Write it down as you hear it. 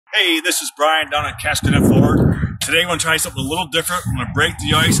Hey, this is Brian down at Castanet Ford. Today I'm going to try something a little different. I'm going to break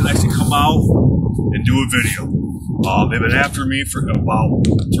the ice and actually come out and do a video. They've been after me for about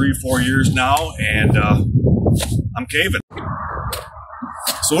 3 or 4 years now, and I'm caving.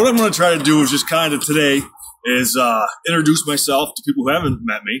 So what I'm going to try to do is just kind of today is introduce myself to people who haven't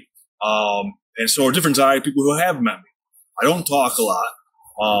met me, and show a different side of people who have met me. I don't talk a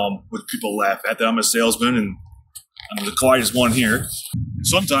lot, with people laugh at that I'm a salesman and I'm the quietest one here.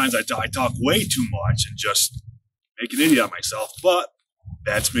 Sometimes I talk way too much and just make an idiot of myself, but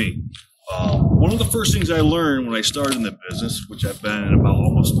that's me. One of the first things I learned when I started in the business, which I've been in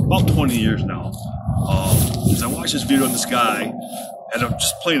about 20 years now, is I watched this video of this guy, had a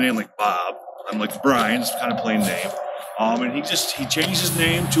just plain name like Bob. I'm like Brian, it's kind of plain name. And he changed his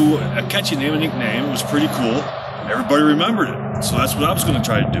name to a catchy name, a nickname. It was pretty cool. Everybody remembered it. So that's what I was going to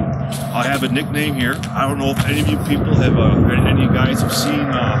try to do. I have a nickname here. I don't know if any of you people have, any of you guys have seen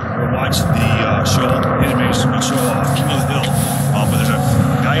or watched the show, animation show, King of the Hill. But there's a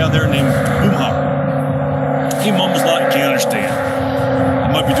guy out there named Boomhauer. He mumbles a lot, you can't understand.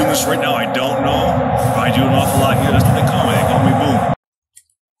 I might be doing this right now, I don't know. But I do an awful lot here. That's what they call me. They call me Boom.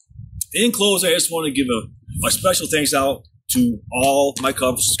 In close, I just want to give a special thanks out to all my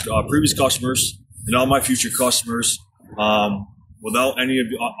previous customers and all my future customers. Without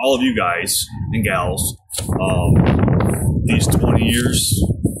all of you guys and gals, these 20 years,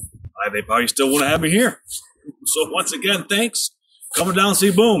 they probably still want to have me here. So once again, thanks. Coming down,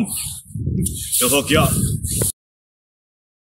 see Boom. He'll hook you up.